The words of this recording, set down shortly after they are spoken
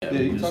Yeah,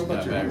 we you just talk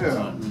about got your back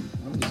yeah. on.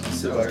 I'm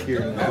just sit back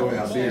here and Have enjoy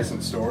a my beer.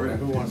 decent story.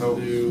 Who wants to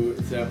do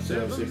it's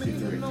episode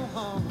 63?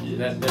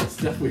 That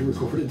stuff we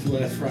recorded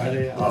last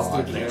Friday.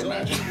 I can't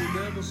imagine.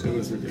 It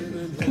was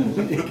ridiculous.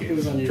 It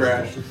was unusual.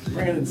 Trash.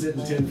 Brandon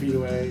sitting 10 feet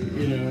away,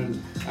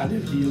 and I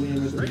did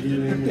helium at the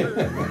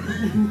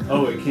beginning.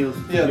 Oh, it kills.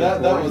 Yeah,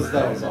 that was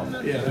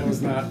awful. Yeah, that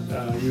was not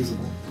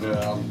usable.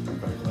 Yeah, I'm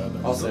glad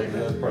that I'll was say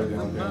that's probably the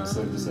only thing I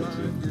said to say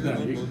too. No,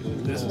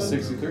 this was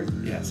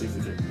 63? Yeah,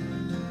 63.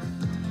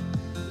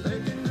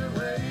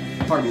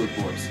 Hardwood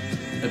Boys,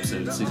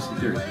 episode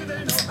 63.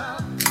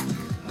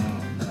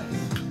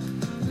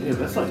 Yeah,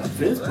 that's like a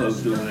fence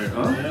post over there,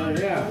 huh? Hell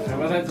yeah.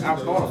 Well, I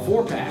bought a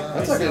 4-pack.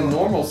 That's like a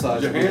normal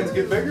size. Your hands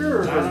get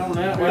bigger? Or I don't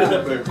know.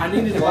 Well, I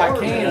needed to buy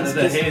cans.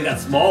 The hand got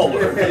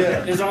smaller.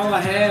 It's all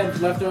I had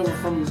left over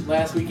from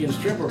last weekend's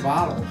trip were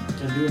bottles.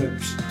 And doing a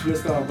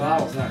twist on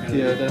bottle's not going to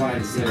Yeah, be that quite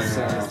makes as good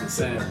sense. as the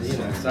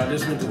same. So I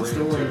just went to the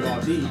store and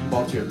bought these.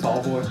 Bought you a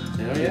tall boy.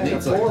 Hell yeah, It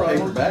needs got like 4 a of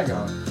paper them. bag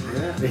on it.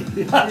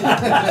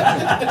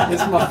 Yeah.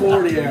 It's my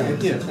 40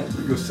 ounce. Yeah.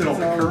 You go sit on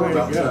the That's all curb the way to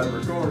outside and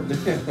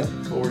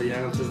record. 40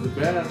 ounce is the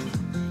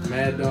best.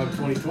 Mad Dog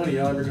 2020.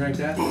 Y'all ever drank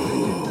that?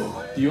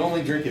 You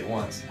only drink it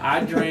once. I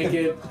drank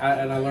it,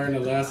 and I learned a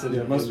lesson.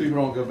 Yeah, most people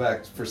don't go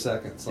back for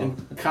seconds. So. In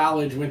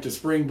college, went to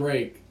spring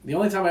break. The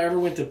only time I ever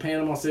went to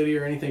Panama City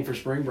or anything for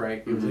spring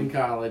break, it was in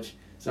college.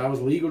 So I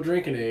was legal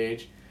drinking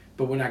age.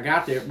 But when I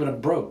got there, but I'm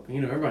broke.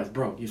 Everybody's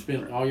broke. You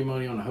spend all your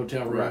money on a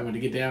hotel room and to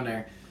get down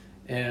there.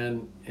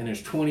 And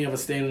there's 20 of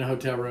us staying in a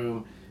hotel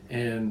room,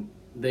 and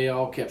they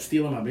all kept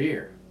stealing my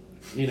beer.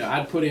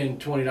 I'd put in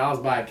 $20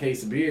 to buy a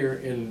case of beer,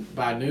 and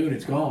by noon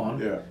it's gone.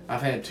 Yeah.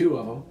 I've had 2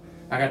 of them.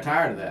 I got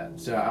tired of that.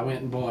 So I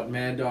went and bought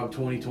Mad Dog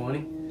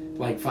 2020,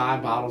 like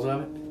 5 bottles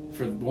of it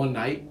for one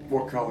night.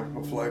 What color?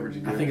 What flavor did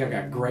you get? I think I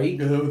got grape.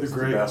 The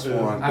great best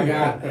one.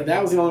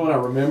 That was the only one I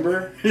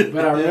remember. But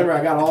I remember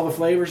I got all the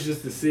flavors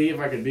just to see if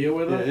I could deal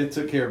with Yeah, them. it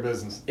took care of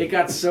business. It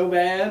got so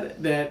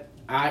bad that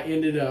I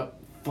ended up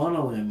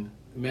funneling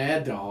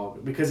Mad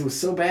Dog because it was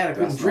so bad I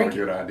couldn't That's not drink a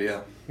good it.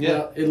 idea. Yeah.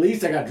 Well, at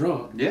least I got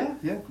drunk. Yeah.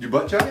 Did you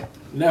butt chug it?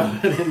 No, I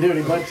didn't do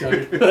any butt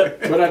chugging.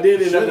 But I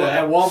did end up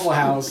at Waffle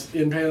House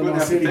in Panama Wouldn't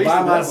have to City taste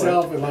by it that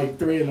myself at like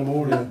 3 in the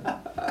morning.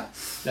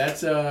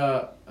 That's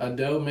a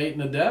doe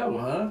mating a doe,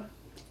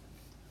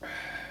 huh?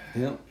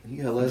 Yep.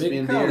 You got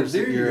lesbian Big color beers.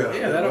 deer you got.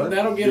 Yeah,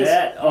 that'll get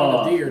That, us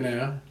on a deer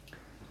now.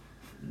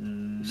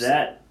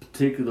 That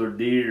particular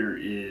deer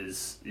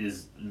is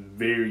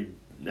very.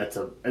 It's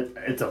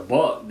a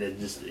buck that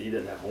he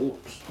doesn't have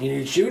horns. You need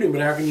to shoot him,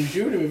 but how can you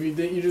shoot him if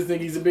you just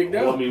think he's a big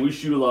doe? Well, I mean, we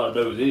shoot a lot of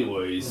those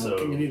anyways, so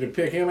You need to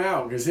pick him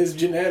out because his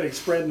genetics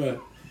he's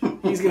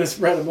going to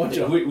spread a bunch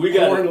of we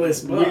got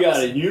hornless bucks. we got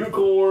a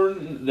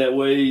unicorn that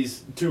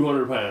weighs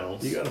 200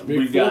 pounds. You got a big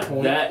we got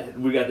 4-point. that.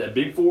 We got that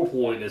big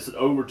 4-point that's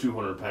over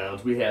 200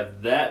 pounds. We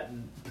have that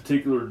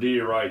particular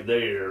deer right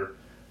there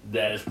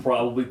that is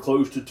probably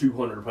close to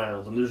 200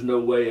 pounds, and there's no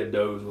way a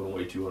doe is going to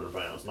weigh 200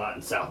 pounds. Not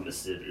in South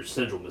Mississippi or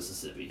Central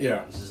Mississippi.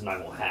 Yeah. It's just not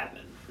going to happen.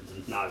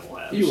 It's not going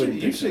to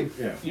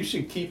happen. You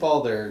should keep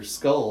all their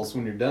skulls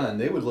when you're done.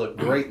 They would look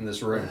great in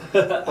this room.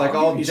 Like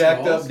all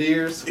jacked up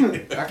deers. I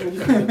can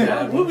use that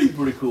That would be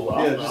pretty cool.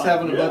 Yeah, just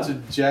having a bunch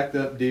of jacked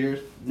up deers.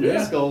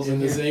 Yeah, Skulls in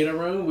the here. Zeta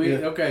room.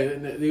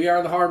 Okay, we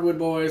are the Hardwood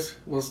Boys.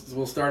 We'll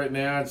start it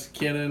now. It's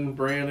Kenan,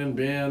 Brandon,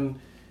 Ben,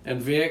 and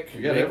Vic.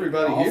 You got Vic,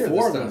 everybody all here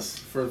 4 of this time. us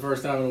for the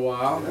first time in a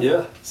while.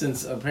 Yeah.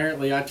 Since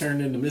apparently I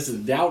turned into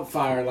Mrs.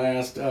 Doubtfire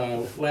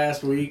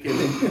last week,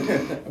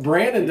 and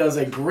Brandon does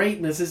a great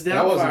Mrs. That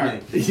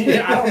Doubtfire. wasn't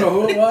Yeah, I don't know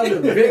who it was,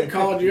 but Vic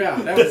called you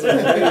out. That was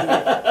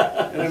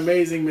an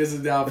amazing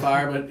Mrs.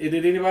 Doubtfire. But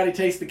did anybody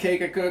taste the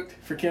cake I cooked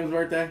for Kim's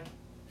birthday?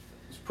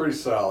 It's pretty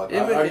solid.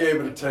 It was- I gave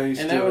it a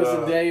taste. And that was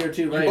a day or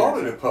two You later. bought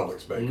it at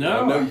Publix, baby.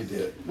 No. I know you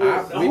did.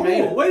 We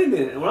made it. Wait a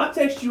minute. When I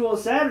texted you on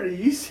Saturday,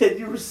 you said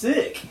you were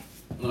sick.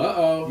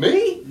 Uh-oh.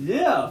 Me?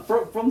 Yeah,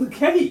 from the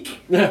cake.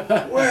 Well,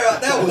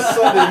 that was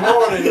Sunday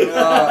morning.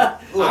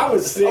 Look, I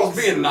was sick. I was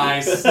being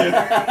nice.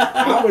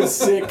 I was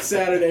sick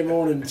Saturday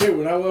morning too.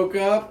 When I woke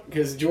up,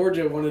 because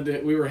Georgia wanted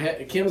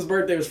to. Kim's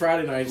birthday was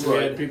Friday night, so we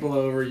Right. had people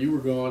over. You were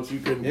gone, so you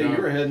couldn't. Yeah, come.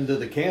 you were heading to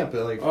the camp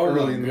at like Oh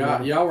early my in the God!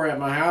 morning. Y'all were at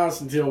my house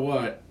until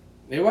what?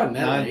 It wasn't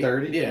that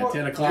 9:30? late. Yeah, What?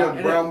 10 You o'clock.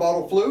 got brown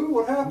bottle flu?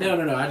 What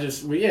happened? No. I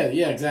just yeah,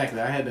 exactly.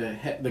 I had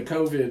the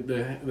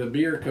COVID, the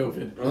beer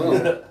COVID.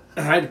 Oh.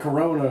 I had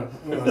Corona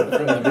from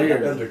the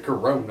beer. The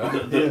Corona.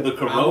 The I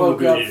Corona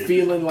woke up beer.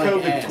 feeling like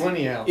COVID ass.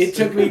 20 ounce. It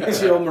took me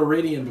till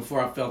Meridian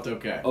before I felt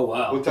okay. Oh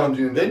wow. What time did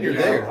you end up Then you're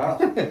getting there.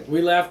 out of the house?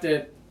 We left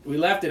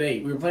at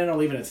 8. We were planning on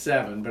leaving at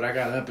 7, but I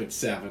got up at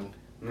 7.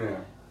 Yeah.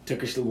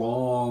 Took a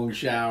long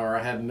shower.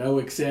 I had no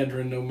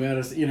Excedrin, no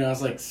medicine. I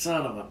was like,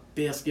 son of a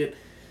biscuit.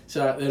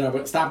 So then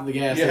I stopped at the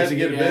gas You station. had to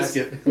get a gas.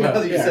 biscuit. Well, Now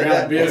that you yeah, said I got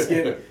that. a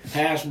biscuit,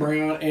 hash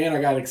brown, and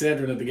I got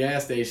Excedrin at the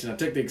gas station. I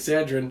took the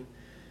Excedrin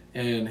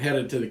and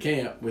headed to the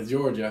camp with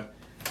Georgia.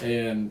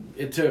 And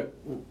it took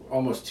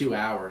almost 2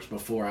 hours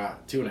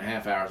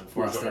 2.5 hours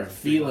before I started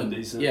feeling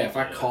decent. Yeah, if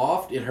I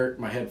coughed, it hurt.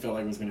 My head felt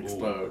like it was going to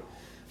explode.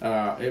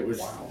 It was.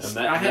 Wow.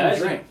 I hadn't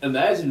drank.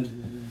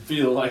 Imagine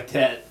feeling like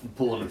that,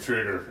 pulling the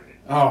trigger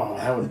Oh,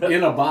 that would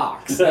in a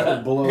box. That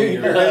would blow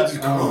you Your head just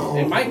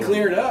It might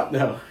clear it up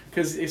though,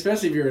 because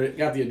especially if you're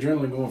got the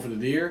adrenaline going for the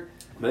deer,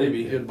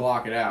 Maybe. it'd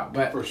block it out.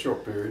 But For a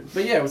short period.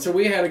 yeah, so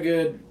we had a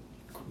good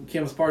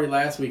Kim's party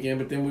last weekend,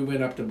 but then we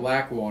went up to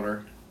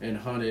Blackwater and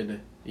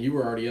hunted. You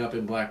were already up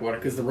in Blackwater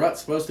because the rut's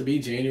supposed to be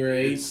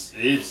January 8th.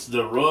 It's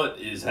the rut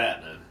is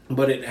happening.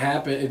 But it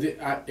happened.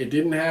 It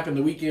didn't happen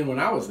the weekend when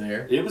I was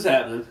there. It was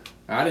happening.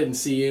 I didn't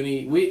see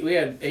any. We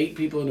had 8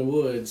 people in the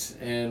woods,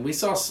 and we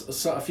saw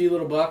a few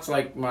little bucks.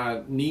 Like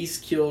my niece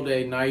killed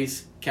a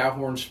nice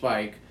cowhorn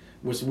spike,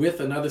 was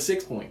with another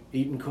 6-point,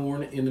 eating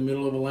corn in the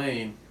middle of a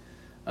lane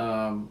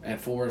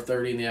at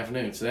 4:30 in the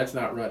afternoon. So that's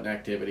not rutting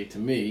activity to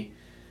me.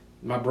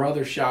 My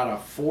brother shot a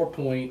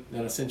 4-point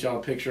that I sent y'all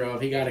a picture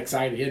of. He got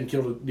excited. He hadn't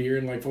killed a deer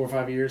in like 4 or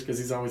 5 years because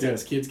he's always had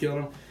his kids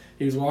killing him.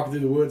 He was walking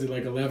through the woods at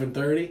like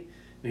 11:30, and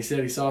he said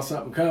he saw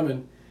something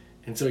coming,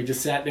 and so he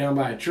just sat down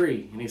by a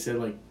tree. And he said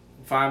like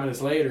 5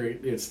 minutes later,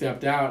 it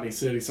stepped out, and he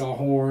said he saw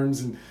horns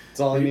and. That's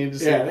all he needed to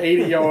see. Yeah,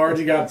 80 yards.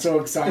 He got so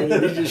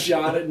excited. He just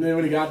shot it, and then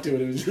when he got to it,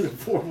 it was just a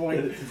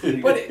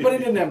 4-point. But it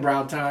didn't have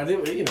brown tines.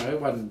 It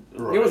it wasn't.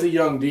 Right. It was a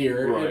young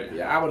deer.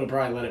 Right. I would have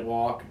probably let it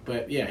walk,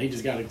 but yeah, he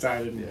just got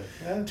excited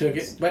and took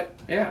it. But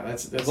yeah,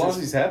 that's As long as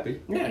he's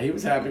happy. yeah, he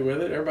was happy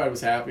with it. Everybody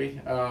was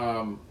happy.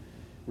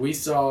 We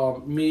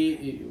saw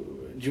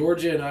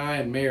Georgia and I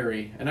and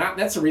Mary, and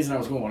that's the reason I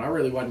was going. I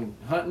really wasn't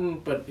hunting,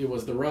 but it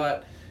was the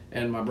rut,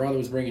 and my brother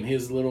was bringing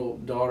his little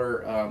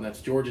daughter, that's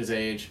Georgia's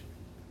age,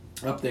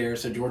 up there,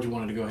 so Georgia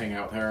wanted to go hang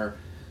out with her.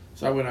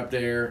 So I went up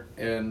there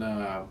and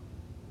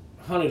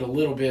hunted a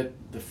little bit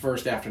the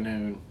first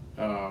afternoon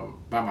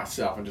by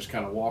myself and just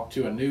kind of walked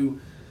to a new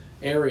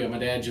area. My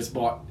dad just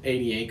bought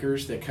 80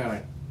 acres that kind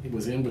of, it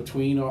was in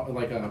between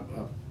like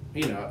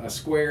a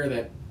square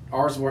that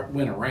ours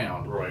went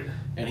around. Right.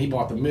 And he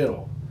bought the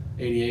middle,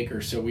 80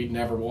 acres, so we'd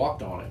never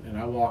walked on it. And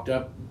I walked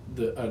up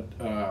the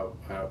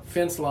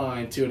fence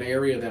line to an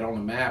area that on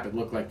the map it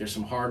looked like there's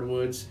some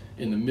hardwoods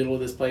in the middle of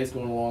this place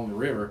going along the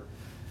river.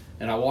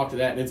 And I walked to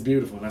that, and it's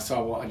beautiful. And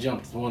I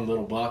jumped one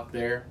little buck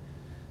there.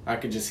 I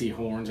could just see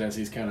horns as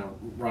he's kind of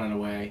running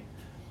away,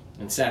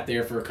 and sat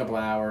there for a couple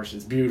of hours.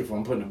 It's beautiful.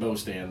 I'm putting a bow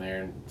stand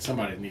there, and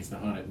somebody needs to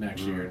hunt it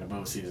next year in the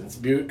bow season. It's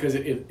beautiful because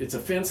it's a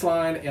fence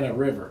line and a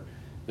river.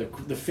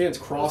 The fence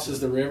crosses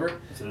the river.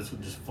 So this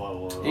would just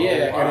follow along.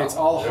 Yeah, wow. and it's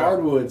all Yeah.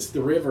 hardwoods,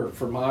 the river,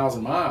 for miles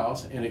and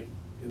miles, and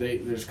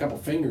there's a couple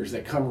fingers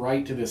that come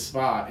right to this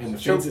spot, and the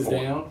Choke fence is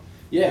point. down.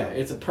 Yeah,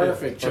 it's a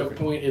perfect choke perfect.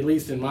 point, at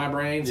least in my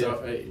brain.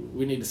 So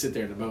we need to sit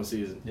there in the bow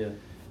season. Yeah.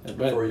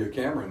 But Throw your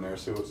camera in there,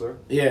 see what's there.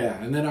 yeah,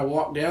 and then I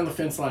walked down the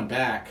fence line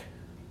back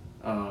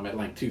at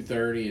like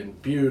 2:30, and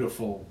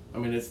beautiful. I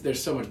mean,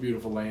 there's so much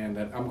beautiful land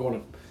that I'm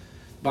going to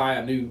buy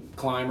a new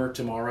climber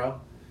tomorrow,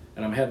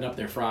 and I'm heading up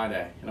there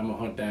Friday, and I'm gonna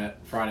hunt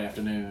that Friday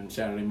afternoon,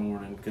 Saturday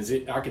morning, because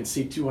I can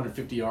see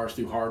 250 yards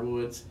through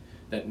hardwoods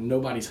that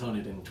nobody's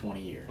hunted in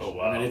 20 years. Oh,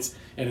 wow. I mean,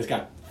 it's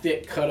got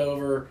thick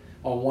cutover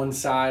on one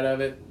side of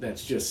it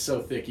that's just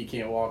so thick you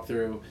can't walk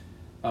through.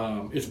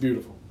 It's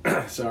beautiful.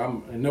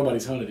 So and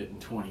nobody's hunted it in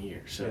 20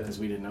 years, so because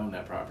we didn't own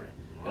that property,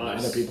 and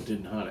Nice. other people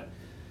didn't hunt it.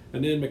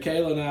 And then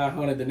Michaela and I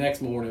hunted the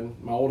next morning.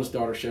 My oldest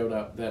daughter showed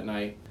up that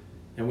night,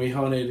 and we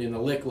hunted in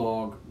a lick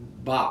log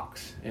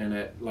box. And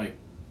at like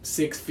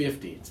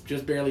 6:50, it's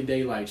just barely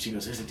daylight, she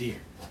goes, "There's a deer."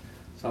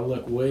 So I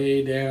look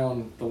way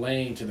down the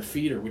lane to the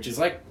feeder, which is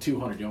like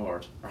 200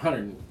 yards, or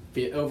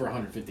over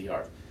 150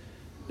 yards.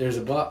 There's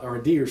a buck or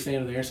a deer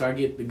standing there, so I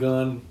get the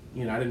gun.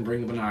 I didn't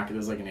bring the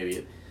binoculars like an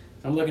idiot.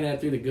 I'm looking at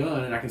it through the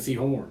gun, and I can see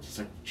horns. It's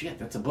like, shit,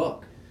 that's a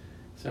buck.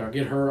 So I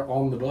get her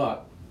on the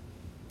buck,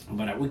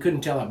 but we couldn't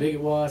tell how big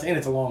it was, and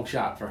it's a long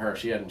shot for her.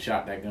 She hadn't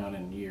shot that gun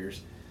in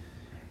years.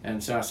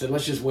 And so I said,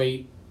 let's just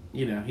wait.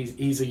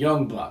 He's a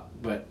young buck,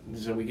 but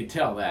so we could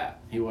tell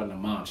that he wasn't a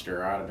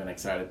monster. I'd have been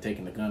excited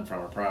taking the gun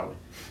from her probably.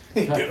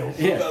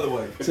 Yeah. By the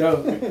way.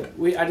 So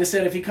I just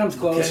said if he comes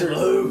closer,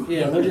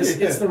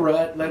 it's the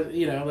rut.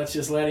 Let's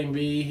just let him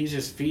be. He's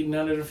just feeding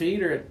under the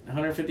feeder at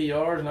 150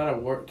 yards, not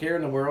a care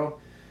in the world.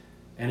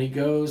 And he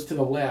goes to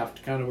the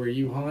left, kind of where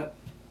you hunt,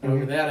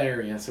 over that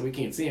area, so we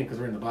can't see him because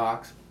we're in the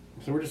box.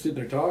 So we're just sitting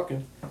there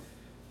talking,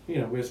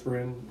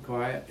 whispering,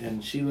 quiet.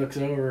 And she looks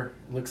over,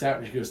 looks out,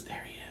 and she goes,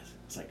 "There he is."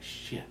 It's like,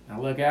 shit. And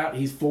I look out,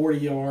 he's 40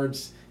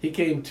 yards. He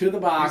came to the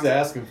box. He's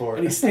asking for it.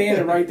 And he's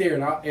standing right there.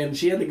 And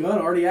she had the gun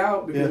already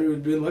out because we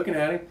had been looking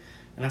at him.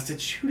 And I said,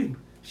 shoot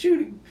him, shoot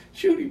him,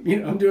 shoot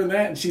him. I'm doing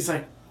that. And she's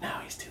like, no,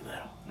 he's too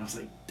little. And I was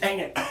like, dang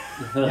it.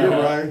 You're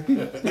right.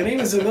 And he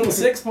was a little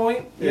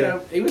 6-point.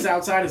 He was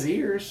outside his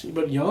ears,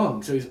 but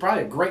young. So he's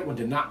probably a great one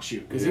to not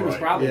shoot because he was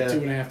probably a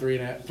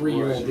 2.5,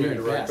 3-year-old deer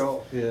at best.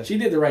 Yeah. She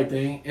did the right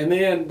thing.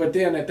 But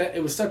then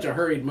it was such a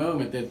hurried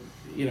moment that,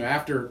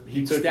 after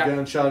he Took the gun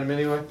and shot him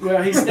anyway.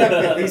 Well, he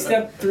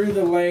stepped through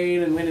the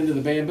lane and went into the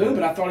bamboo,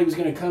 but I thought he was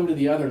going to come to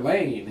the other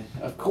lane,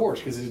 of course,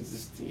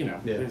 because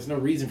there's no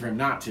reason for him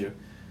not to.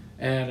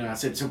 And I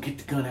said, so get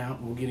the gun out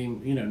and we'll get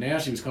him. Now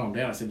she was calmed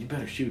down. I said, you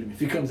better shoot him if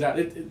he comes out.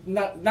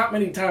 Not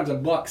many times a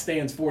buck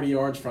stands 40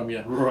 yards from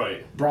you,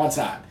 Right.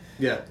 broadside.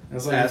 Yeah. I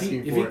was like,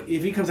 Asking for it.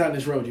 if he comes out in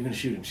this road, you're gonna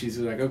shoot him. She's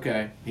like,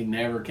 okay. He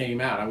never came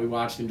out. And we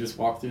watched him just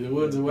walk through the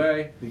woods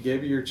away. He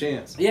gave you your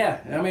chance. Yeah,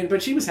 I mean,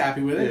 but she was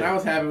happy with it. And Yeah. I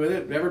was happy with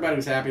it. Everybody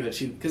was happy that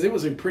because it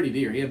was a pretty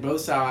deer. He had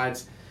both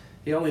sides.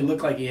 He only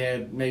looked like he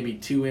had maybe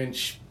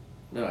 2-inch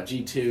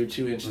G2,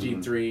 2-inch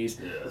G3s,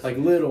 Yes. like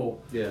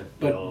little, Yeah.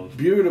 but Long.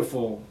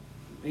 beautiful.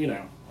 You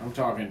know, I'm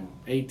talking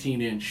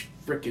 18-inch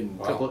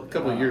freaking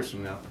Couple of years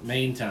from now.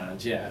 main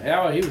tines.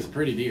 Yeah, oh, he was a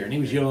pretty deer, and he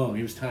was young.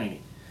 He was tiny.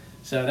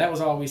 So that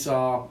was all we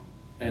saw.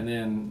 And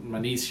then my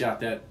niece shot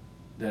that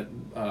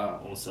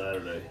On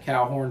Saturday.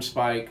 cow horn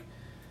spike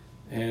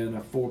and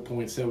a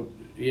 4-point. So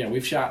yeah,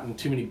 we've shot in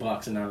too many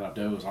bucks and not enough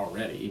does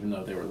already, even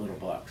though they were little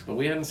bucks. But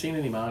we haven't seen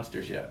any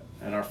monsters yet.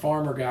 And our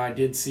farmer guy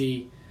did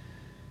see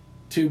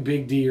 2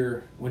 big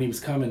deer when he was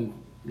coming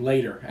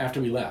later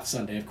after we left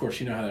Sunday. Of course,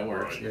 you know how that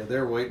works. Right. Yeah,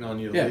 they're waiting on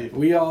you to Yeah, leave.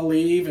 we all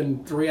leave,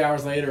 and 3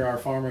 hours later, our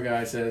farmer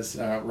guy says,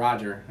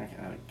 Roger,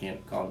 I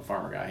can't call him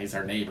farmer guy, he's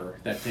our neighbor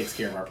that takes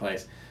care of our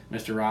place,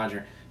 Mr.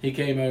 Roger. He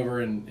came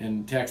over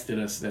and texted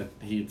us that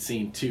he had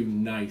seen 2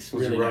 nice,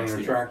 Was really he nice running a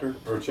deer. tractor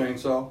or a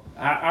chainsaw?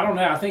 I don't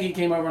know. I think he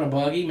came over in a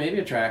buggy, maybe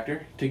a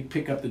tractor, to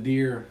pick up the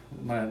deer.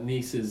 My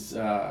niece's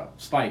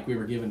spike we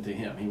were giving to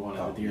him. He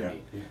wanted the deer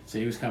meat, yeah. so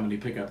he was coming to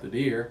pick up the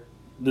deer.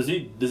 Does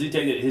he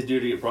take his deer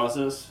to get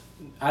processed?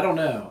 I don't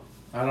know,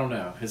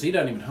 because he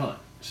doesn't even hunt.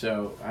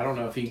 So I don't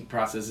know if he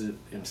processes it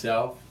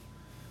himself.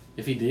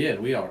 If he did,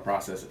 we ought to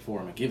process it for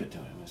him and give it to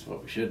him. That's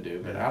what we should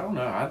do. But I don't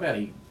know. I bet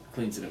he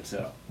cleans it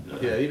himself.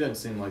 Yeah, he doesn't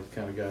seem like the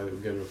kind of guy that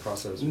would go to a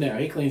processor. No,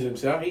 he cleans it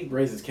himself. He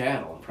raises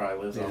cattle and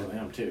probably lives off Yeah. of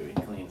them too.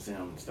 He cleans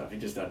them and stuff. He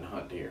just doesn't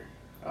hunt deer.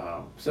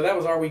 So that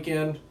was our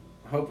weekend.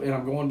 And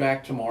I'm going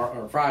back tomorrow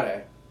or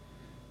Friday,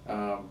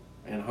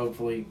 and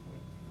hopefully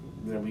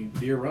there'll be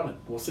deer running.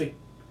 We'll see.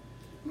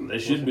 They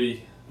should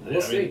be. We'll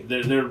see.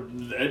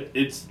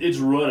 It's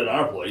run at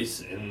our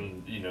place,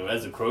 and you know,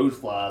 as the crows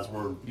flies,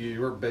 we're You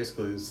were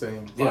basically the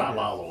same. 5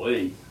 miles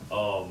away.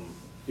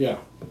 Yeah,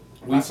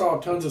 I saw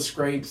tons of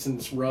scrapes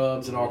and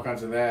rubs and all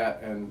kinds of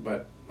that,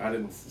 but I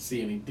didn't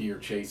see any deer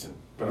chasing.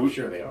 But I'm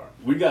sure they are.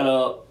 We got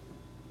up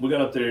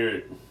there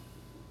at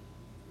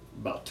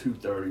about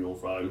 2:30 on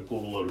Friday. We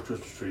pulled a load of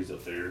Christmas trees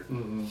up there.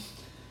 Mm-hmm.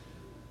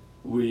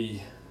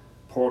 We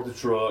parked the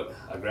truck.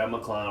 I grabbed my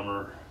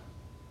climber.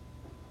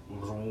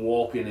 Was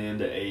walking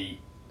into 8,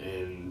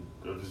 and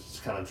I was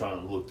just kind of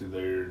trying to look through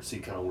there and see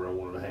kind of where I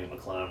wanted to hang my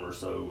climber.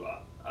 So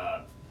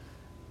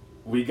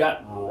we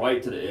got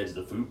right to the edge of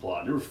the food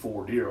plot. There were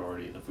 4 deer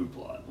already in the food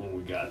plot when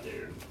we got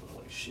there. And I was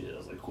like, shit. I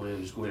was like,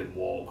 Quinn, just go ahead and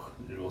walk.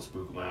 You're going to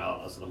spook them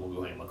out. I said, I'm going to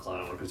go hang my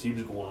climber because he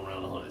was going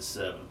around the hunt at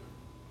 7.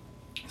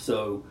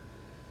 So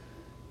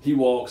he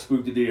walked,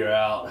 spooked the deer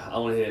out. I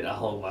went ahead and I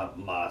hung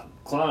my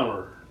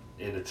climber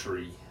in a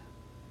tree.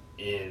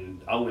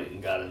 And I went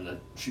and got in the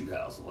shoot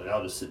house. I'm like,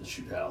 I'll just sit in the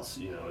shoot house,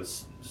 you know,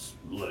 it's just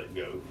let it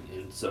go.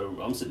 And so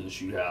I'm sitting in the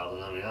shoot house,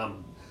 and I mean,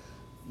 I'm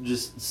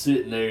just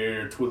sitting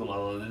there twiddling my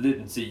thumbs. I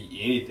didn't see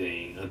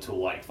anything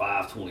until like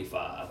 5:25.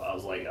 I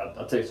was like, I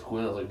texted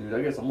Quinn. I was like, dude,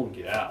 I guess I'm gonna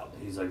get out.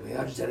 He's like, man,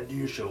 I just had a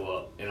deer show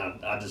up, and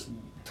I just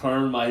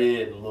turned my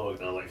head and looked,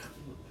 and I was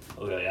like,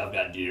 okay, I've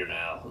got deer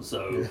now.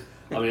 So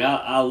I mean,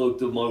 I looked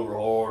them over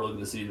hard, looking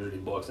to see if there's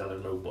any bucks out there.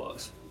 No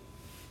bucks.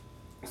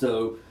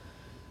 So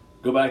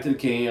go back to the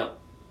camp.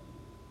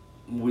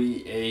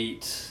 We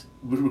ate.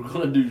 We were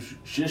gonna do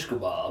shish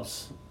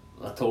kebabs.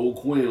 I told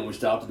Quinn when we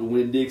stopped at the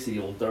Winn-Dixie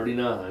on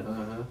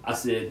 39. I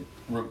said,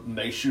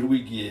 make sure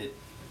we get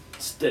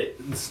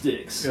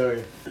sticks.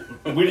 Oh,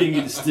 yeah. We didn't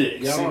get the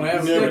sticks. Y'all don't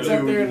have Never sticks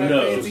up do. there in that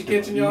No. fancy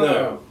kitchen, y'all No.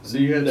 know. So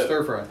you had No.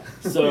 stir fry.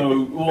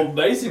 So, well,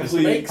 basically,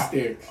 Snake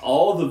sticks.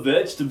 all the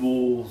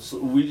vegetables,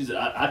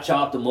 I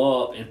chopped them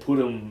up and put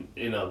them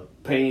in a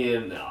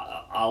pan,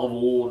 olive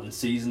oil, and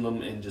seasoned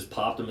them, and just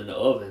popped them in the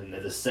oven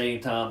at the same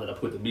time that I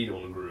put the meat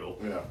on the grill.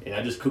 Yeah. And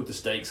I just cooked the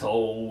steaks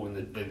whole,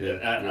 and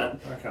kinda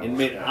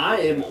man, I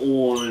am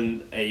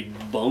on a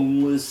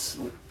boneless,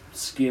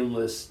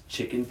 skinless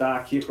chicken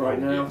thigh kick right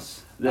now.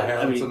 Yes. That- I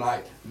have I mean,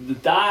 tonight. The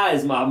thigh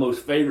is my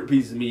most favorite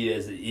piece of meat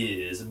as it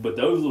is, but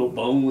those little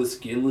boneless,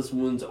 skinless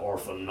ones are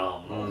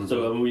phenomenal. Mm-hmm.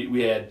 So I mean,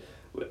 we had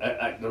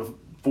a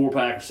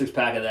 4-pack or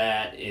 6-pack of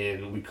that,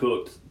 and we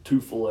cooked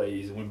 2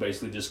 fillets, and we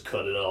basically just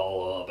cut it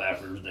all up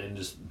after and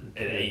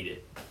ate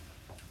it.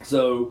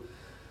 So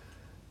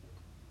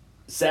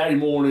Saturday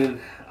morning,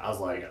 I was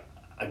like,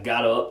 I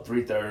got up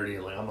 3:30,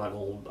 and like I'm not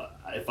gonna.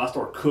 If I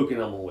start cooking,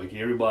 I'm gonna wake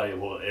everybody.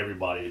 Well,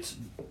 everybody. It's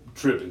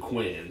Tripp and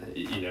Quinn.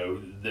 You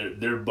know,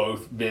 they're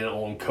both been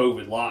on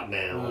COVID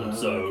lockdown,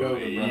 so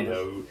COVID you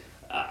know,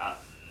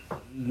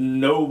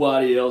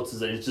 nobody else is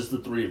there. It's just the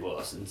 3 of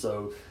us, and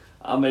so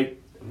I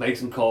make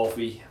some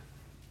coffee,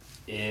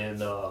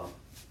 and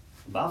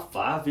about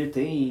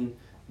 5:15,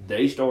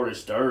 they started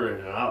stirring,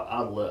 and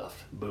I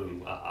left.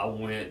 Boom, I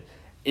went,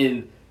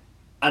 and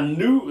I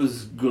knew it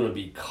was gonna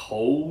be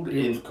cold,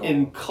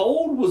 and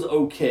cold was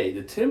okay.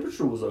 The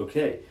temperature was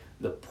okay.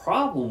 The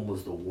problem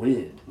was the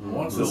wind.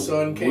 Once the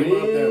sun came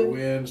up, that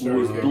wind started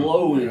was kicking.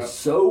 blowing Yeah.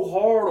 so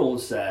hard on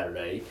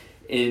Saturday,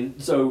 and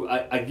so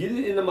I get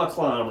it into my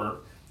climber,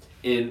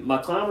 And my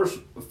climber's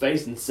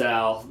facing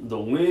south, the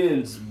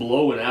wind's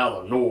blowing out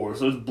of the north,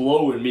 so it's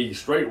blowing me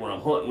straight where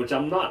I'm hunting, which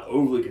I'm not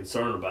overly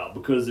concerned about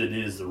because it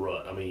is the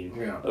rut. I mean,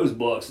 those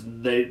bucks,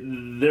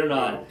 they're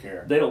not,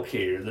 they don't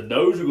care. The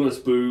does are going to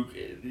spook,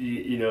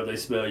 you know, they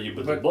smell you,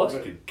 but the bucks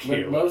could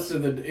kill. But most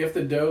of if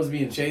the doe's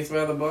being chased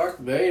by the buck,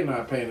 they're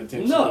not paying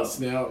attention to the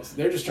smell.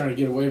 They're just trying to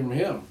get away from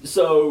him.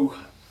 So,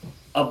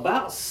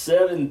 about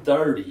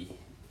 7:30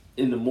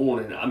 in the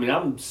morning, I mean,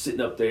 I'm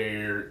sitting up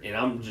there and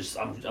I'm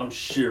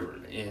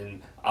shivering,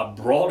 and I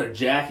brought a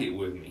jacket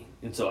with me,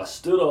 and so I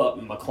stood up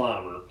in my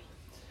climber,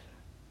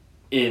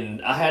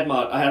 and I had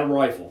a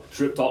rifle.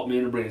 Trip talked me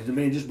into bringing it.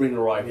 Man, just bring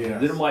the rifle.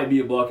 Yes. There might be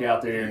a buck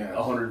out there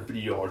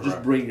 150 yards.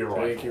 Just bring your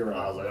rifle. Take your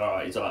rifle. I was like, all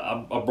right. So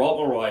I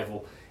brought my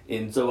rifle,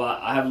 and so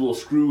I have a little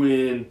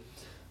screw-in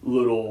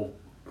little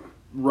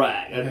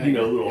rack,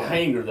 little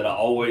hanger that I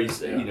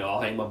always, I'll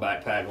hang my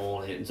backpack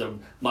on it. And so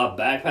my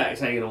backpack's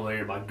hanging on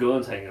there, my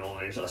gun's hanging on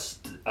there. So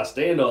I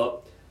stand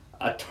up,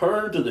 I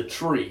turn to the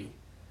tree.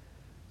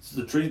 It's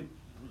the tree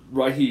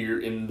right here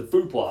in the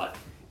food plot,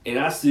 and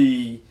I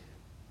see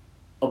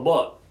a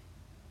buck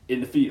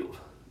in the field.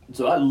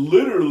 So I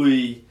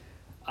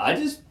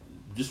just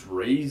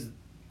raised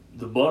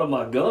the butt of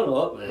my gun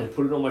up and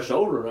put it on my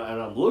shoulder,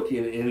 and I'm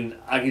looking, and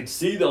I could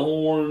see the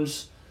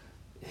horns.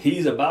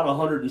 He's about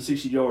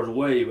 160 yards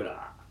away, but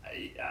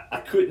I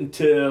couldn't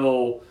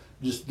tell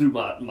just through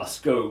my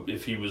scope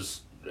if he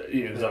was,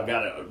 because I've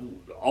got it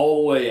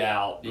all the way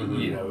out,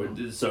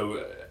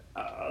 So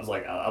I was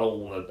like, I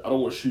don't want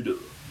to shoot a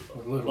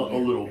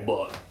little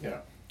buck. Yeah.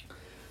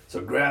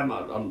 So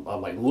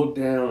I'm like, look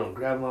down, I'm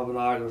grabbing my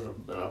binoculars,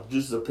 and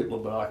just as I pick my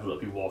binoculars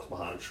up, he walks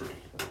behind a tree.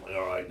 I'm like,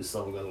 all right, this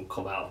something's going to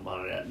come out from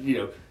behind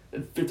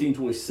that. 15,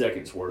 20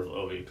 seconds worth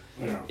of him.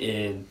 Yeah.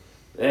 And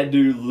that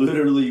dude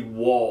literally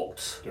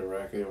walked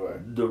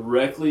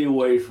directly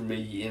away from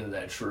me into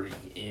that tree.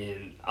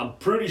 And I'm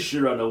pretty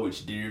sure I know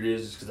which deer it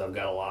is because I've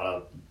got a lot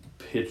of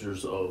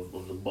pictures of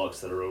the bucks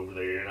that are over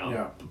there. And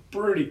I'm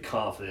pretty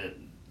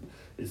confident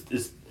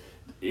he's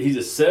a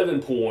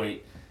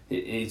 7-point.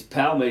 He's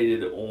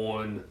palmated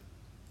on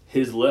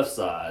his left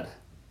side.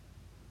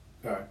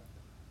 Okay.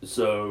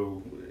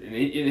 So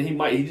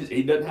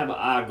he doesn't have an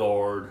eye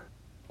guard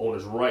on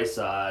his right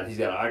side. He's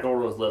got an eye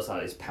guard on his left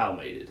side. He's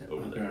palmated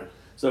over there.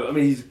 So I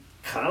mean, he's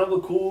kind of a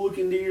cool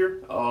looking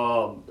deer.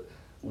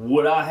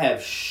 Would I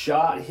have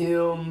shot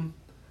him?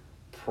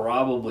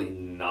 Probably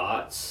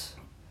not.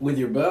 With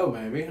your bow,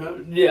 maybe, huh?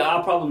 Yeah,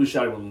 I probably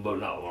shot him with my bow,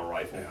 not with my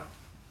rifle. Yeah.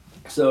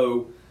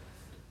 So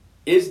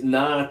it's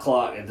 9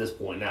 o'clock at this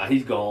point. Now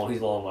he's gone.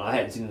 He's long gone. I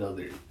hadn't seen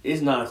another.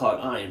 It's 9 o'clock.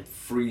 I am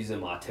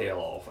freezing my tail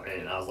off,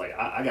 and I was like,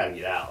 I got to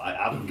get out.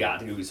 I've got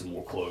to go get some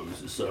more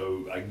clothes.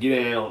 So I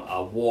get down. I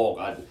walk.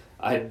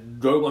 I had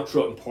drove my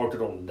truck and parked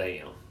it on the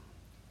dam.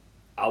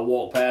 I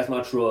walk past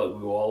my truck. We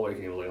go all the way to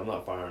camp. I was like, I'm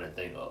not firing that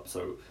thing up.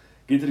 So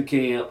get to the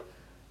camp,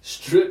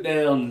 strip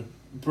down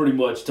pretty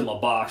much to my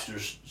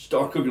boxers,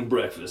 start cooking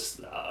breakfast.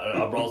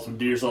 I brought some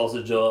deer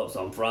sausage up,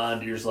 so I'm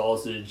frying deer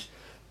sausage.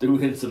 Threw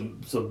in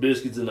some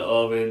biscuits in the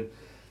oven,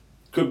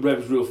 cooked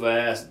breakfast real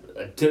fast.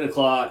 At 10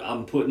 o'clock,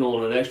 I'm putting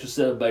on an extra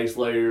set of base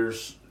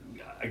layers.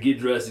 I get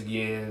dressed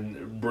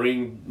again,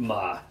 bring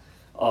my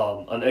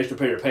an extra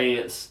pair of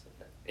pants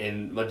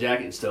and my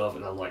jacket and stuff,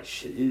 and I'm like,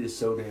 shit, it is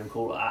so damn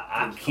cold.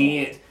 I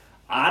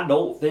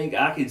don't think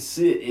I could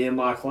sit in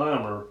my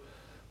climber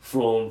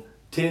from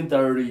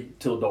 10:30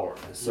 till dark.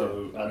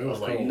 So I was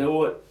like, you know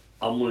what?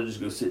 I'm going to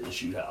just go sit in the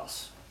shoot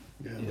house.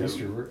 Yeah,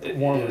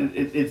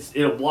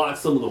 It'll block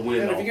some of the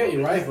wind. And if you got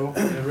your rifle,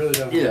 it really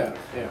doesn't matter.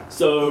 Yeah.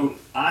 So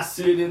I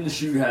sit in the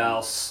shoot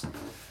house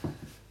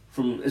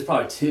it's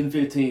probably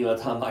 10:15 by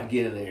the time I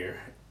get in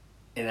there,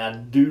 and I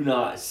do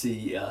not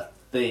see a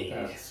thing.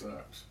 That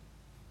sucks.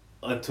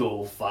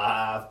 Until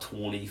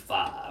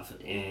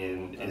 5:25,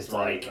 and That's it's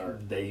like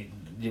they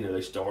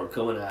start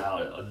coming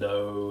out, a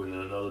doe and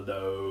another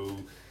doe,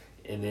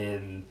 and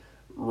then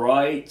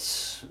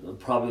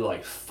probably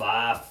like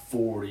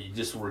 5:40,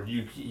 just where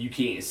you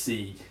can't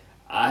see.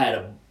 I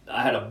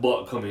had a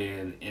buck come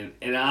in,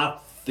 and I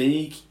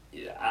think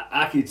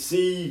I could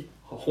see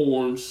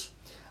horns.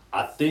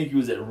 I think he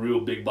was that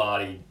real big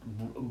body,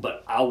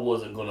 but I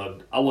wasn't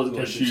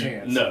gonna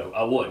shoot. No,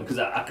 I wasn't, because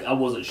I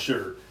wasn't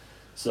sure.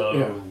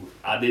 So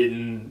I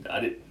didn't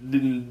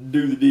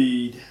do the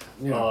deed.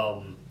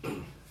 Yeah.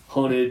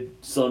 Hunted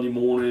Sunday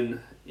morning,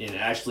 and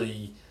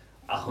actually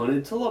I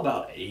hunted till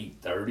about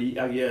 8:30,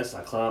 I guess.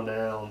 I climbed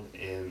down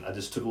and I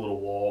just took a little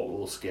walk, a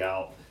little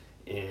scout,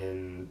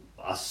 and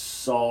I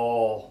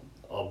saw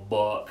a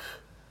buck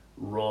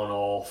run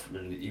off,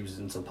 and he was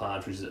in some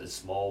pine trees at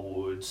Small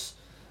Woods.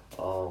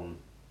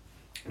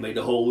 Made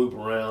the whole loop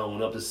around,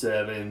 went up to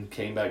 7,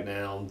 came back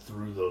down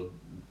through the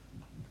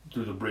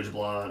bridge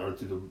blind, or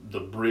through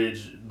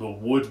the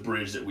woods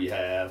bridge that we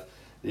have.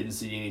 Didn't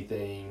see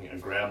anything. I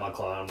grabbed my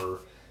climber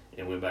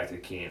and went back to the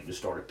camp. Just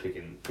started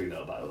picking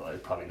up by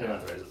probably 9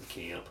 threads at the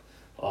camp.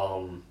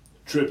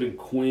 Trip and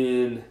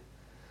Quinn.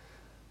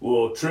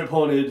 Well, Trip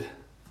hunted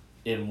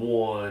in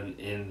one,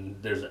 and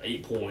there's an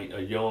 8-point,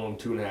 a young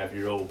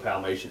 2.5-year-old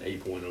Palmatian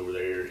 8-point over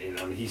there, and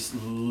I mean he's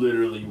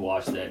literally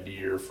watched that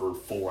deer for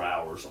 4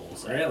 hours on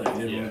Saturday. Really?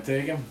 Didn't want to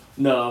take him?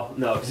 No,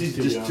 because he's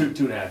Too just young.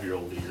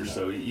 2.5-year-old deer,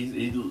 so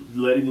he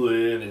let him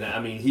live, and I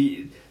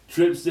mean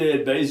Tripp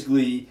said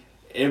basically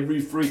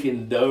every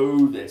freaking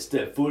doe that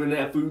stepped foot in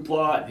that food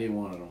plot, He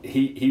wanted him.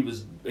 he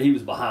was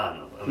behind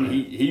them. I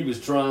mean he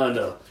was trying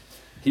to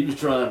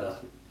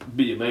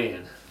be a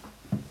man.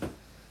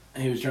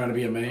 He was trying to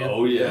be a man.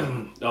 Oh yeah,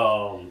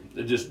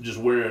 just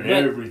wearing But-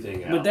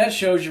 everything out. But that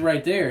shows you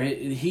right there.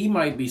 He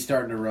might be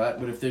starting to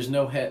rut, but if there's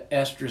no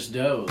estrus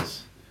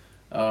does,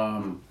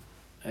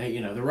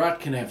 the rut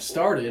can have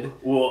started.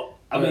 well,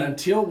 I But mean,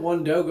 until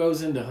one doe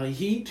goes into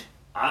heat,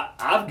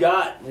 I've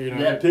got You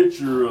know, that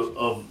picture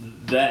of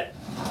that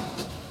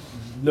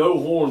no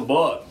horn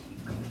buck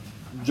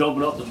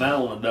jumping up the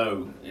mountain on a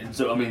doe, and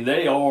so I mean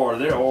there are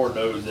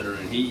does that are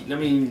in heat. And I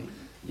mean,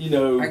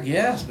 I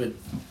guess, but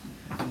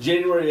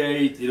January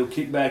 8th, it'll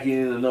kick back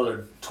in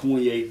another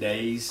 28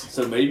 days.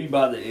 So maybe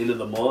by the end of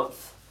the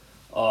month,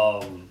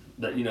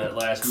 that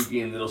last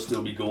weekend, it'll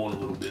still be going a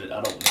little bit.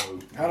 I don't know.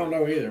 I don't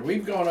know either.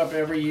 We've gone up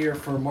every year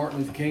for Martin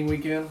Luther King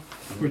weekend,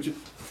 which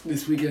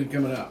this weekend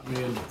coming up.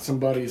 Me and some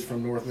buddies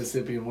from North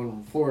Mississippi and one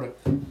from Florida.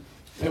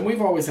 And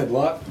we've always had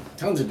luck,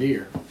 tons of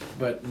deer,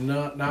 but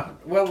not.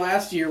 Well,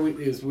 last year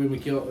is when we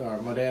killed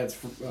my dad's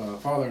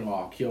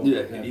father-in-law killed.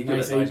 Yeah, that he got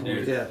nice a nice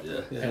 8-point. deer.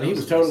 Yeah. And he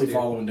was totally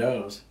following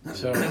does.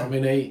 So I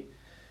mean,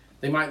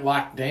 they might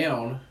lock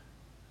down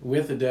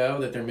with a doe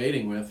that they're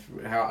mating with.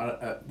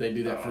 How they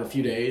do that for a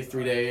few days,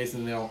 3 days,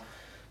 and they'll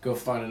go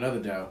find another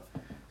doe.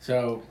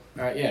 So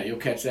you'll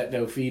catch that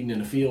doe feeding in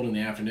the field in the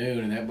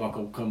afternoon, and that buck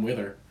will come with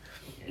her.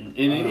 And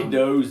any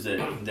does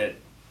that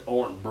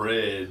aren't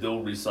bred,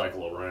 they'll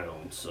recycle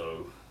around.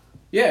 So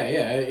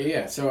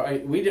Yeah. So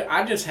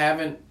I just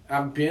haven't.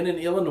 I've been in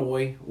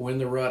Illinois when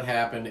the rut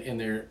happened,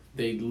 and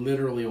they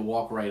literally will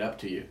walk right up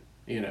to you.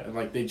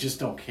 Like they just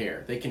don't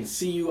care. They can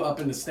see you up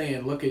in the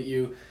stand, look at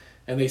you,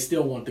 and they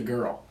still want the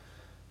girl.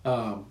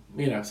 So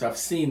I've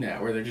seen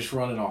that where they're just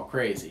running all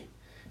crazy,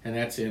 and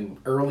that's in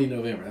early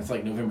November. That's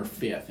like November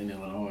 5th in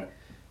Illinois.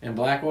 In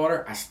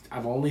Blackwater,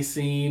 I've only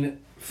seen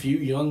a few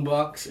young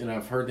bucks, and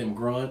I've heard them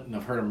grunt, and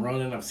I've heard them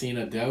running. I've seen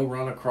a doe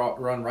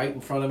run right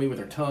in front of me with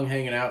her tongue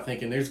hanging out,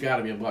 thinking there's got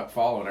to be a buck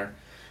following her.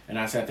 And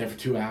I sat there for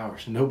 2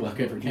 hours. No buck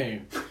ever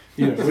came.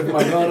 With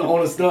my gun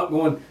on a stump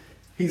going,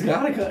 he's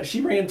got to cut.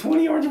 She ran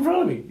 20 yards in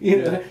front of me.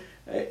 Here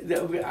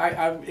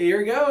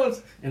it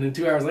goes. And then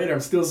 2 hours later, I'm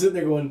still sitting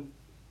there going,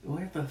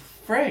 where the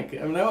frick?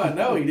 I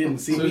know he didn't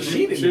see me.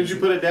 She didn't. As soon as you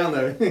put it down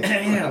though.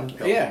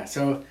 Yeah.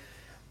 So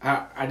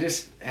I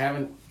just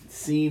haven't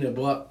seen a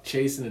buck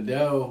chasing a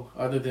doe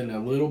other than a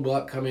little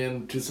buck come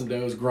in to some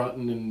does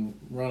grunting and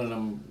running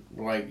them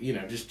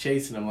just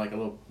chasing them like a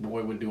little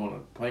boy would do on a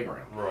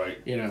playground. right.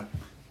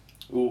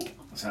 Well,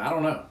 so I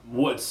don't know.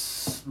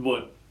 It's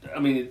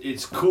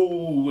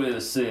cool in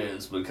a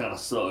sense, but it kind of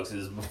sucks.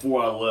 Is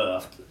before I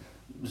left,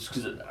 just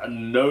because I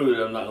know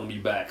that I'm not going to be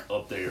back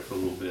up there for a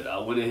little bit, I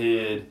went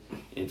ahead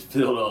and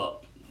filled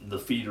up the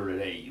feeder at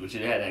 8, which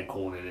it hadn't had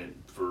corn in it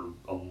for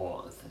a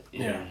month.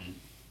 And Yeah.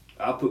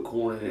 I put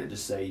corn in it to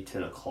say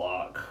 10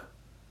 o'clock,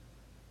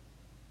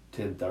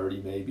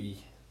 10:30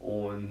 maybe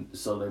on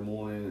Sunday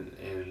morning,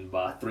 and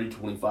by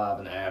 3:25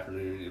 in the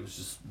afternoon, it was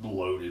just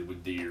loaded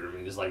with deer. I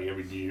mean, it's like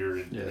every deer.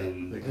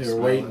 And They were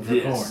waiting for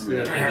Yes. corn.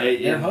 Yeah.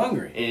 They're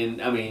hungry.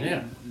 And I mean,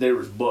 Yeah. there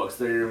was bucks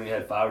there. We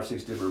had 5 or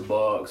 6 different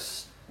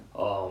bucks.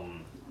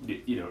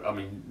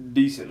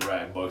 Decent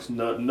rack bucks.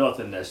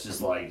 Nothing that's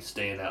just like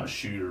standout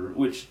shooter.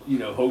 Which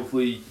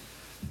hopefully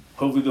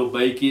they'll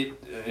make it.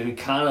 And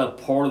kind of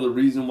part of the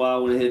reason why I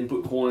went ahead and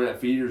put corn in that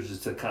feeder is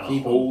just to kind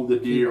of hold the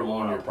deer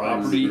on our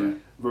property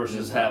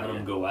versus having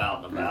them go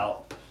out and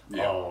about.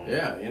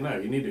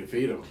 You need to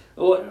feed them.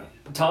 Well,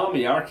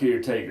 Tommy, our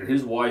caretaker,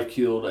 his wife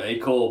killed a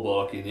cull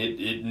buck, and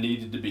it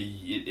needed to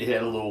be. It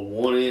had a little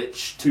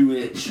 1-inch,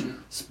 2-inch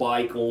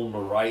spike on the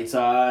right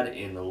side,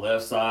 and the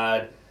left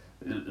side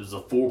it was a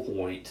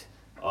 4-point.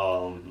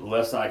 The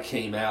left side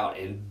came out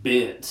and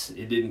bent.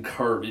 It didn't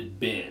curve; it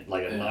bent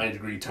like a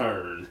 90-degree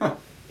turn.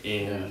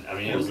 And I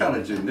mean, it What was kind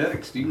of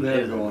genetics do you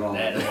have going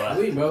on?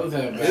 We both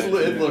have.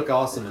 It'd look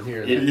awesome in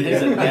here. It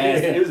was a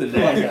nasty. It was a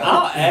nasty.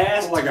 I'll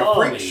ask It's like a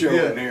Tommy. freak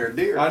show in there,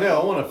 deer. I know.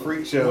 I want a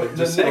freak show.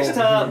 The next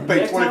time, Pay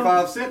next time,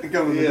 25 cents to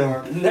come in the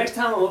door. next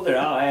time I'm up there,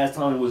 I'll ask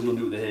Tommy what he's gonna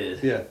do with the head.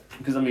 Yeah.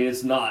 Because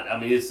it's not.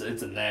 It's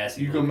a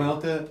nasty. You gonna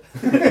mount that?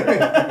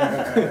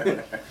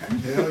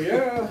 Hell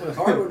yeah, the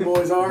hardwood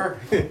boys are.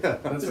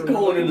 That's It's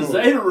going in the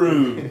Zeta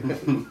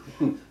room.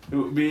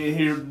 Being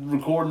here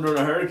recording during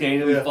a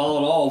hurricane and we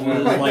falling off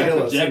with like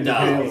Kill us.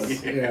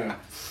 projectiles. Yeah.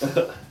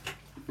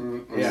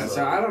 Yeah,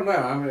 so I don't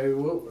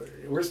know.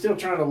 We're still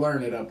trying to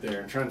learn it up there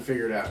and trying to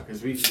figure it out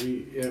because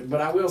but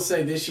I will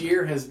say this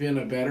year has been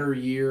a better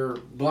year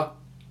buck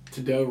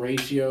to doe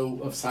ratio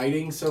of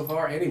sightings so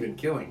far and even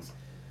killings.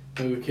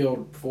 So we've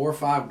killed 4 or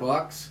 5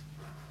 bucks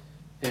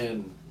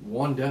and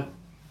 1 doe,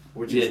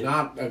 which is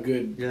not a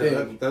good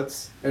thing.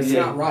 That's It's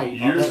not right.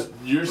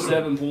 Your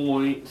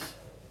 7-point.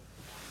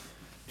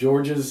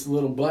 George's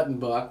little button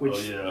buck,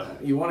 which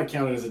you want to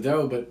count it as a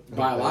doe, but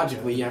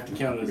biologically you have to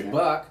count it as a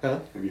buck.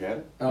 Have you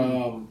had it?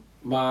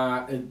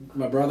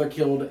 My brother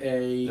killed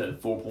a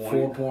That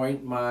 4-point.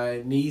 4-point.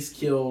 My niece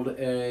killed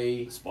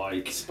a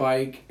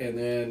spike, and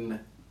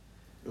then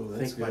Oh, I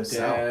that's think my good.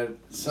 dad,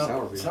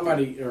 Sour beef.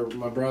 somebody or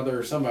my brother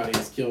or somebody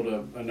has killed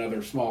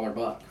another smaller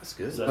buck, That's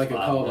good. So- like a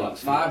call buck,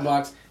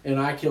 $5, and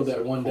I killed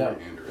that one doe.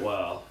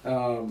 Wow.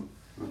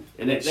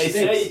 And It they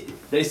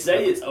stinks.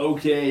 say it's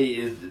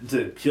okay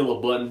to kill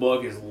a button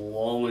buck as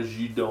long as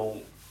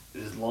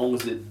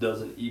it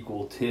doesn't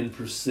equal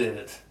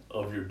 10%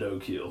 of your doe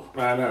kill.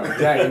 I know,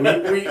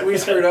 exactly. we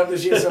screwed up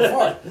this year so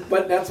far.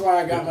 But that's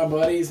why I got my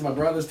buddies. My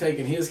brother's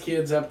taking his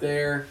kids up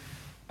there.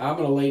 I'm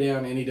going to lay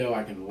down any doe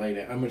I can lay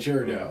down. A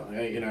mature doe,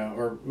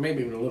 or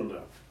maybe even a little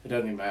doe. It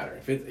doesn't even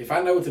matter. If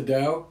I know it's a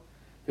doe,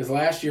 because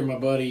last year my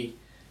buddy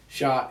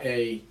shot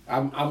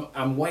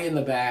I'm way in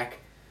the back,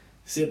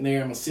 sitting there.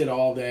 I'm going to sit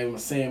all day with my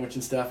sandwich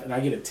and stuff, and I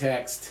get a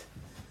text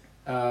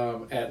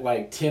at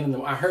like 10 in the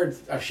morning. I heard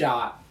a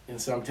shot,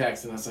 and so I'm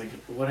texting. I was like,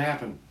 what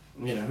happened?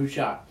 Who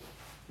shot?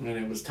 And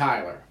it was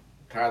Tyler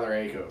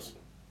Akos,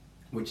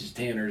 which is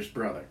Tanner's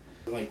brother.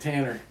 Like,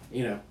 Tanner,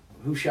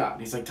 who shot?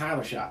 And he's like,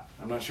 Tyler shot.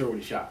 I'm not sure what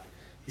he shot.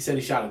 He said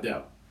he shot a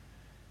doe.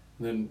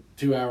 And then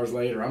 2 hours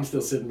later, I'm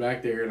still sitting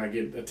back there, and I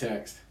get a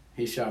text.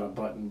 He shot a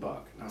button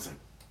buck. And I was like,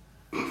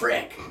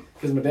 frick.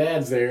 Because my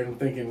dad's there, and I'm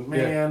thinking,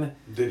 man. Yeah.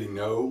 Did he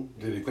know?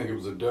 Did he think it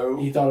was a doe?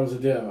 He thought it was a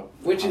doe,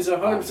 which is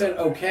 100%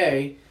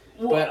 okay.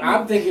 But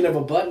I'm thinking of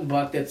a button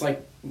buck that's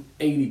like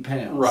 80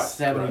 pounds, right,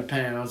 70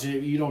 pounds.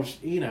 You don't,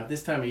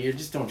 this time of year,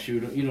 just don't shoot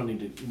them. You don't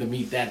need the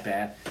meat that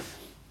bad.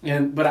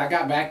 But I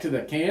got back to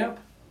the camp,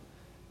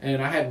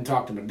 and I hadn't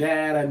talked to my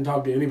dad. I hadn't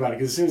talked to anybody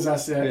because as soon as I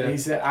said, he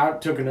said I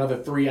took another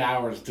 3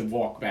 hours to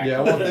walk back. Yeah,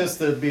 I want this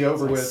to be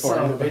over with for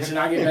Son you. of a bitch. And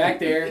I get back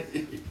there,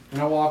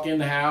 and I walk in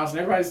the house, and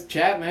everybody's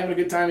chatting, having a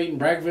good time eating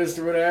breakfast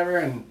or whatever,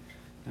 and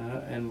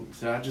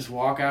so I just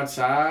walk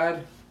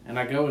outside, and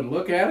I go and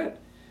look at it.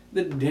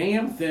 The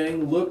damn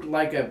thing looked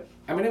like it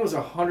was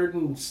a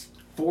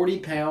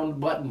 140-pound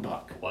button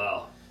buck.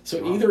 Wow.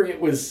 So either it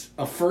was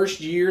a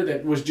first year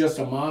that was just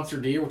a monster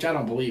deer, which I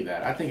don't believe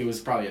that. I think it was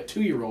probably a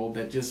 2-year-old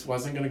that just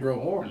wasn't going to grow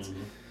horns.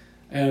 Mm-hmm.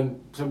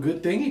 And so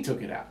good thing he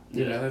took it out.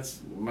 That's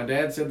my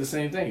dad said the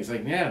same thing. He's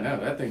like,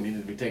 that thing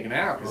needed to be taken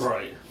out.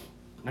 Right.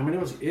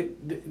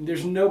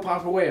 There's no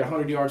possible way at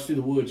 100 yards through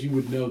the woods you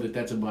would know that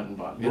that's a button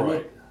buck. It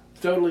looked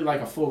totally like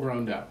a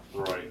full-grown doe.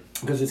 Right.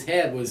 Because its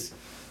head was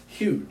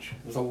huge.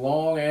 It was a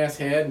long ass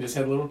head and just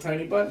had little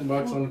tiny button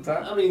bucks on the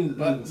top. I mean,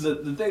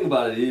 the thing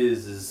about it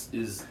is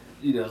it's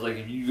like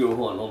if you go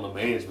hunt on the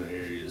management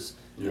areas,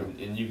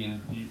 and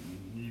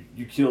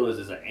you kill this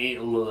as an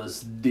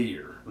antlerless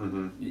deer.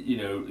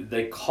 Mm-hmm.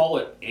 They call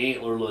it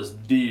antlerless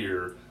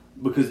deer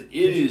because it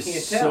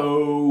is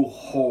so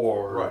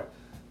hard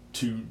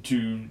to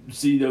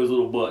see those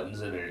little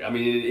buttons in there. I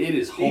mean, it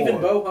is hard. Even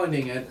bow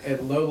hunting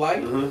at low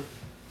light. Mm-hmm.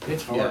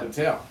 It's hard to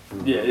tell.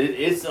 Yeah,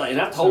 it's like, and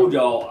I told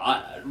y'all,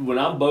 when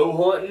I'm bow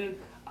hunting,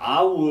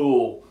 I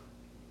will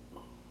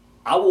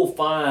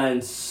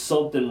find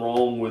something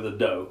wrong with a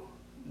doe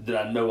that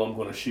I know I'm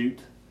going to shoot.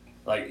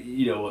 Like,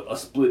 a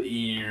split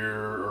ear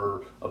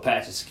or a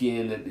patch of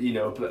skin that,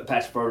 a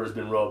patch of fur has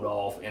been rubbed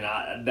off. And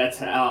that's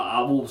how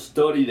I will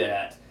study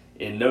that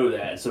and know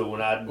that. So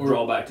when I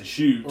draw back to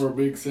shoot. Or a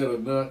big set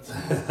of nuts.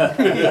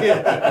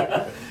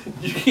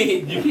 You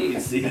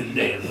can't see the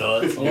damn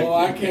nuts. Oh,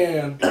 I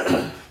can.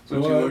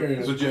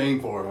 That's what you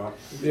aim for, huh?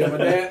 Yeah, my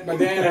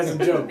dad has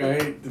a joke. I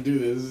hate to do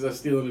this. I'm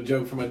stealing a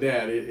joke from my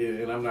dad,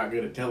 and I'm not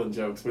good at telling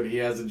jokes, but he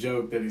has a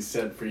joke that he's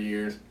said for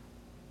years.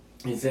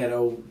 He said,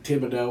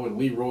 Thibodeau and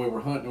Leroy were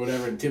hunting or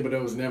whatever, and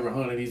Thibodeau's never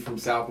hunted. He's from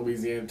South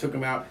Louisiana. Took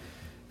him out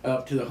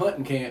up to the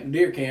hunting camp,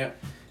 deer camp,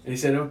 and he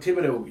said,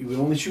 Thibodeau, we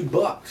only shoot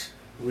bucks.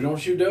 We don't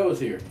shoot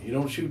does here. You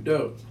don't shoot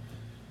does.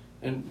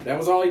 And that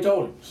was all he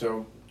told him.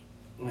 So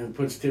he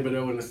puts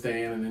Thibodeau in the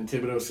stand, and then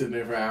Thibodeau's sitting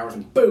there for hours,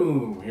 and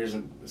boom!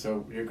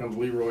 So here comes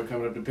Leroy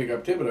coming up to pick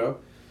up Thibodeau.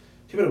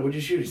 Thibodeau, what'd you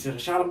shoot? He said, I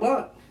shot a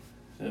buck.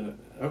 I said,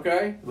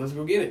 okay, let's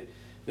go get it.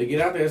 They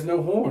get out there, there's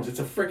no horns. It's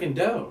a freaking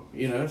doe.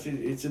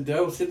 It's a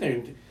doe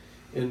sitting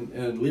there.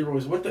 And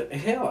Leroy's, what the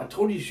hell? I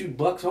told you to shoot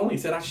bucks only.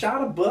 He said, I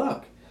shot a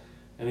buck.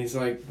 And he's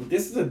like,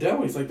 this is a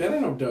doe. He's like, that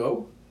ain't no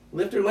doe.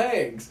 Lift her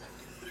legs.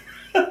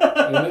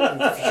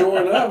 And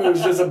sure enough, it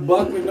was just a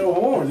buck with no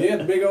horns. He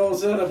had a big old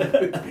set of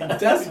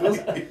testicles.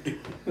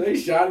 He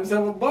shot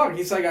himself a buck.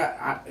 He's like,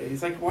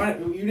 he's like, why?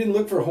 You didn't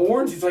look for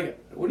horns? He's like,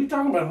 what are you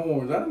talking about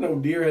horns? I didn't know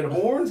deer had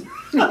horns.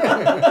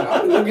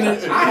 I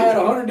had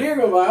 100 deer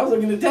go by. I was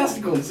looking at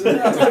testicles.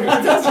 I was looking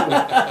at testicles.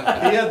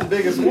 He had the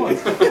biggest one.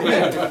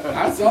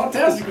 I saw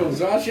testicles,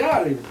 so I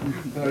shot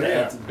him. So,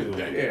 That's a good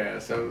one. Yeah.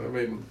 So I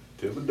mean,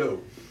 Thibodeau.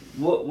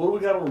 What do we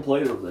got on the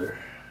plate over there?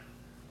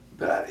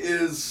 That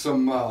is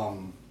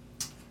some.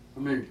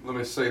 Let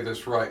me say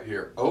this right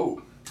here.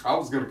 Oh, I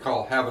was going to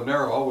call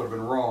habanero. I would have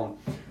been wrong.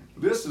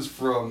 This is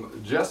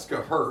from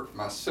Jessica Hurt,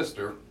 my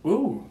sister.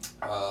 ooh,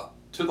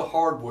 To the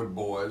Hardwood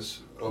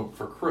Boys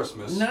for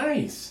Christmas.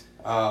 nice.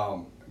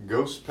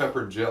 Ghost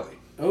pepper jelly.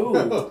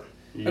 Oh,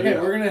 Okay,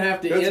 we're gonna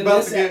have to It's end about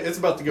this. to get. It's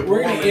about to get.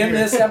 We're warm gonna in end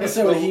here. this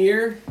episode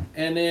here,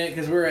 and then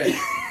because we're at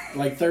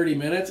like 30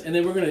 minutes, and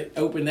then we're gonna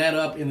open that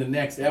up in the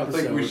next I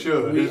episode. think we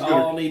should. We Who's all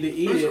gonna- need to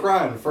eat Who's it.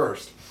 crying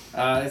first?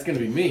 It's gonna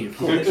be me, of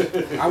course.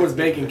 I was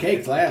baking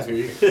cakes last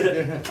week.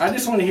 I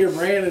just want to hear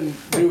Brandon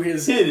do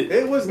his. Hit it.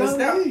 It was Miss not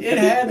Dout- me. it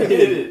had to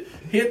Hit be. it.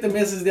 Hit the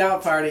Mrs.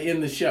 Doubtfire to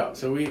end the show.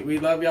 So we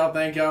love y'all,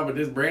 thank y'all, but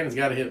this Brandon's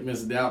got to hit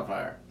Mrs.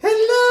 Doubtfire.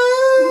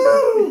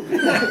 Hello.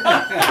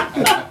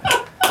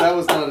 That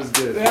was not as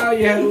good. Well,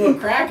 you had a little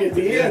crack at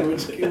the end,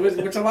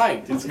 which I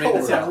liked. It's made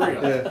it sound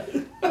real.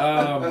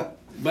 Yeah.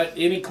 But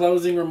any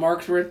closing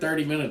remarks? We're at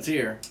 30 minutes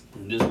here.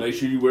 Just make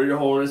sure you wear your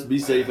harness. Be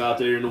safe out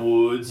there in the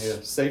woods. Yeah.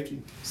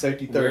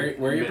 Safety third.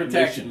 Wear your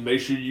protection.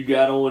 Make sure you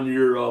got on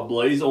your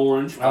Blaze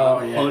Orange.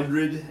 Oh, yeah.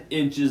 100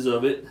 inches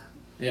of it.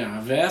 Yeah,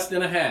 a vest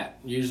and a hat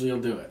usually will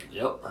do it.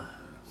 Yep.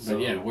 But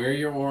yeah, wear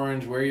your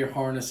orange, wear your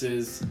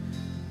harnesses.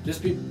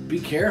 Just be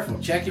careful.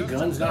 Check your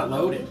gun's not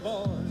loaded.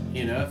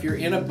 You know, if you're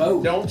in a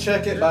boat. Don't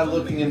check it by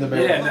looking in the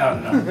barrel.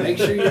 Yeah, no. Make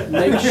sure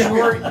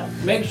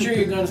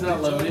your gun's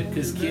not loaded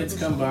because kids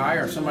come by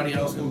or somebody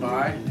else come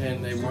by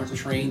and they weren't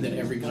trained that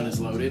every gun is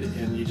loaded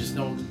and you just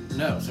don't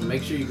know. So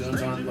make sure your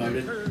guns aren't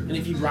loaded. And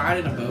if you ride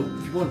in a boat,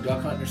 if you're going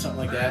duck hunting or something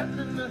like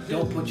that,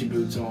 don't put your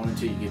boots on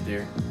until you get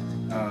there.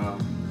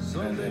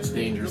 And that's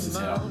dangerous as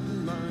hell.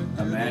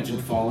 Imagine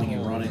falling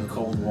and running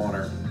cold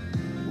water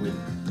with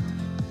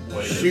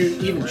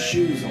even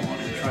shoes on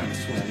and trying to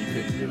swim. You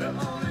couldn't do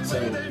it.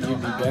 So you'd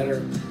be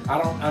better. I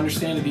don't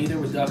understand it either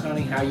with duck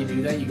hunting, how you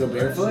do that. You go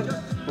barefoot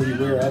or you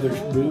wear other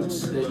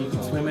boots that you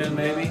can swim in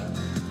maybe.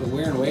 But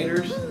wearing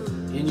waders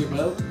in your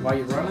boat while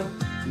you're running,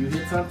 you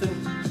hit something,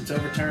 it's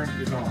overturned,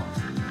 you're gone.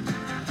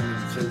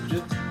 So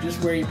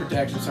just wear your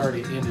protection.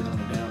 Sorry to end it on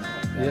a downer like that.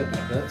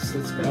 Yeah, that's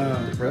kind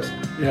of depressing.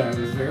 Yeah, it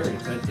was very.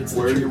 But it's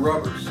Wear the your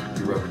truth. rubbers,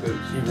 your rubber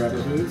boots. Your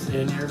rubber boots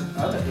and your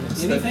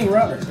anything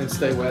rubber. And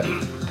stay wet.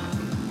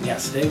 Yeah,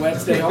 stay wet,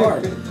 stay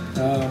hard.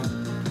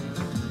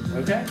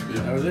 Okay,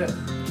 that was it.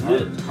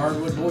 Good.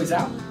 Hardwood Boys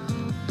out.